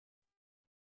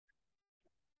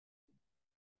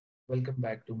Welcome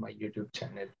back to my YouTube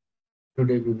channel.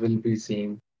 Today we will be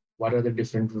seeing what are the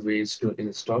different ways to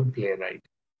install Playwright.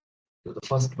 So the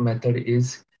first method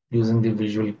is using the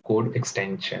Visual Code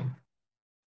extension.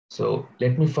 So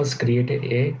let me first create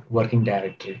a working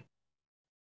directory.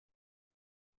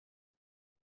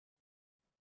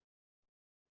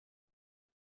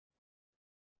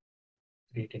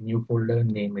 Create a new folder,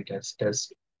 name it as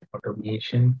test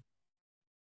automation.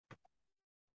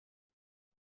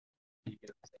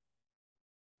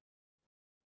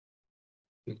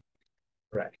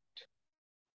 Right.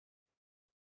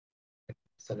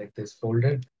 Select this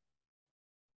folder.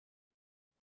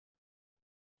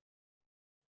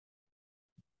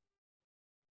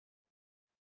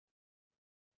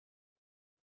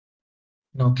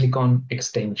 Now click on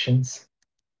extensions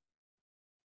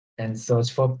and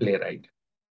search for Playwright.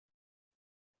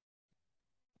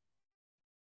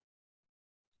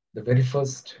 The very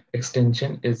first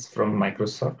extension is from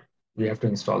Microsoft. We have to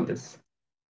install this.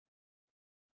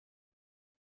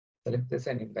 Select this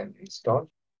and then install.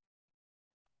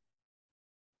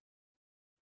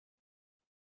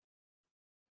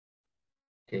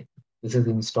 Okay, this is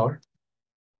installed.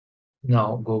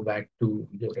 Now go back to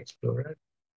your Explorer.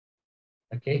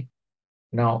 Okay,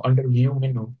 now under View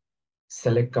menu,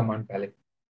 select Command Palette.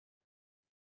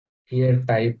 Here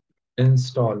type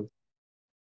install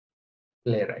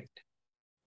Playwright.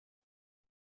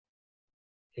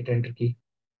 Hit Enter key.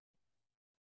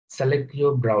 Select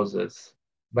your browsers.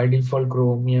 By default,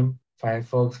 Chromium,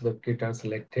 Firefox, WebKit are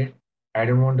selected. I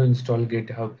don't want to install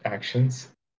GitHub Actions,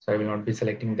 so I will not be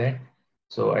selecting that.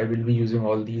 So I will be using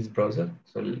all these browsers.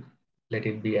 So let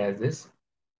it be as is.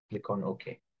 Click on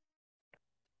OK.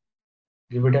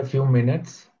 Give it a few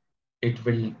minutes. It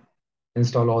will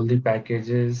install all the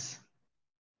packages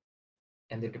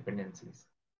and the dependencies.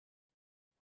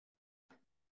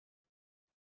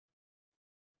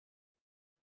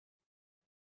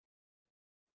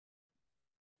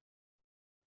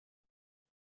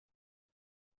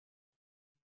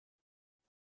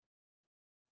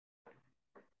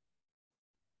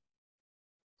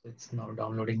 So it's now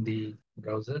downloading the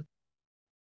browser.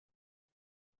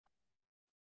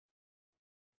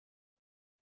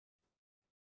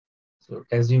 So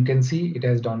as you can see, it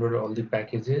has downloaded all the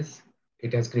packages.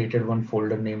 It has created one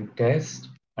folder named test.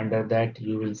 Under that,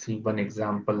 you will see one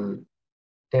example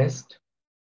test.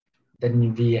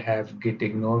 Then we have git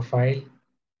ignore file.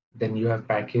 Then you have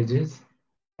packages,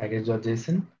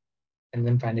 package.json, and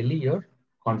then finally your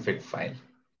config file.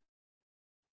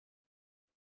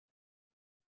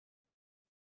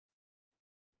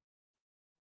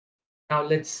 Now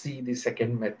let's see the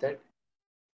second method.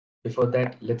 Before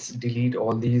that, let's delete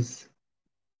all these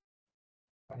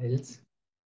files.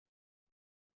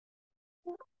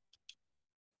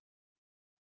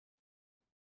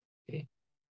 Okay.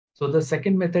 So the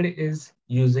second method is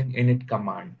using init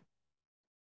command.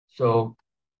 So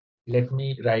let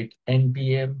me write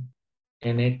npm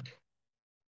init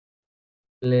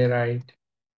playwright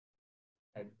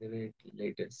at the rate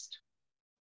latest.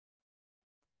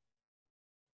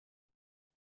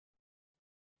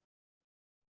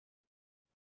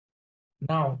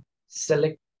 Now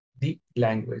select the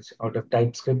language out of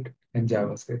TypeScript and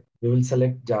JavaScript. We will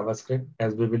select JavaScript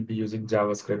as we will be using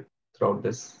JavaScript throughout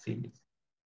this series.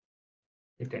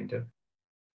 Hit enter.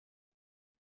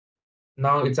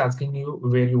 Now it's asking you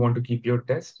where you want to keep your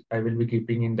test. I will be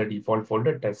keeping in the default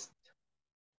folder test.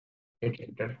 Hit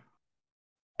enter.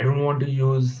 I don't want to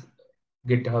use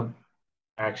GitHub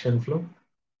action flow.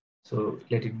 So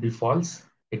let it be false.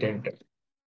 Hit enter.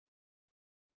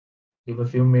 Give a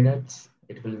few minutes.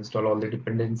 It will install all the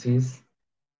dependencies.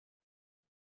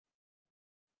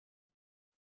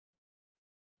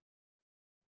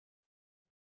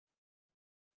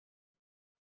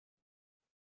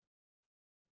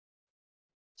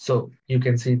 So you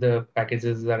can see the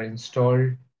packages are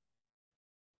installed.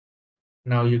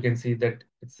 Now you can see that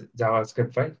it's a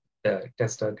JavaScript file. The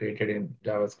tests are created in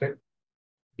JavaScript.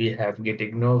 We have git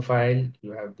ignore file.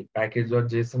 You have the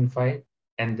package.json file,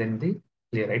 and then the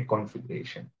Playwright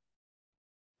configuration.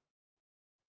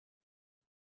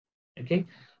 Okay.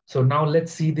 So now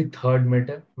let's see the third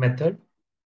method.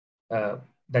 Uh,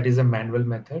 that is a manual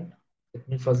method. Let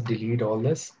me first delete all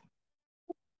this.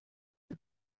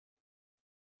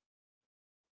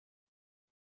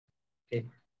 Okay,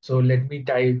 so let me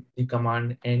type the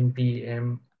command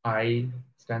npm I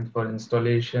stands for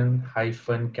installation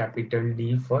hyphen capital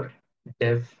D for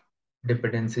dev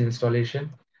dependency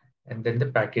installation, and then the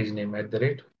package name at the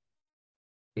rate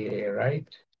playwright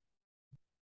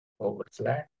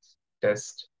 /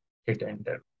 test. Hit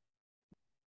enter.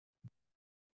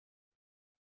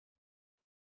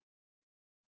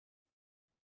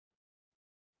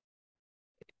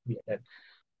 We are done.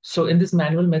 So in this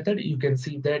manual method, you can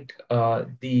see that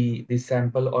the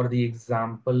sample or the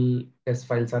example test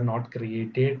files are not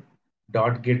created.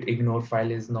 .git ignore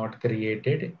file is not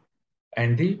created,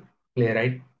 and the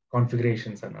Playwright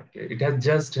configurations are not clear. It has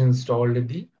just installed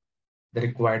the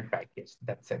required package.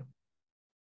 That's it.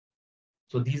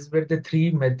 So these were the three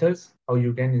methods how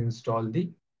you can install the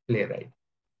Playwright.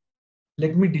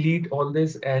 Let me delete all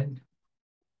this and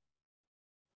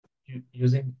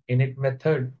using init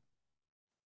method,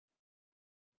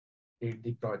 create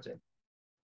the project.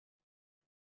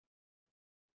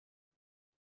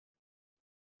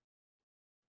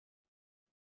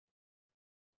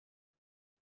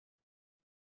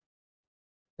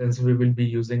 Since we will be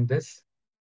using this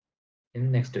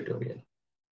in next tutorial.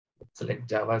 Select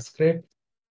JavaScript,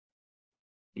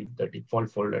 keep the default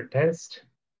folder test.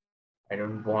 I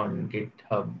don't want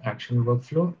GitHub action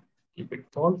workflow, keep it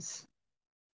false.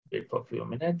 Wait for a few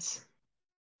minutes.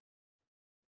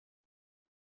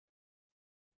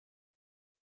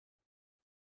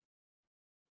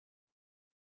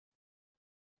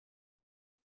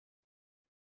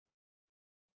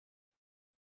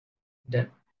 Then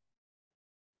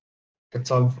that's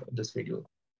all for this video.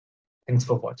 Thanks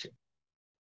for watching.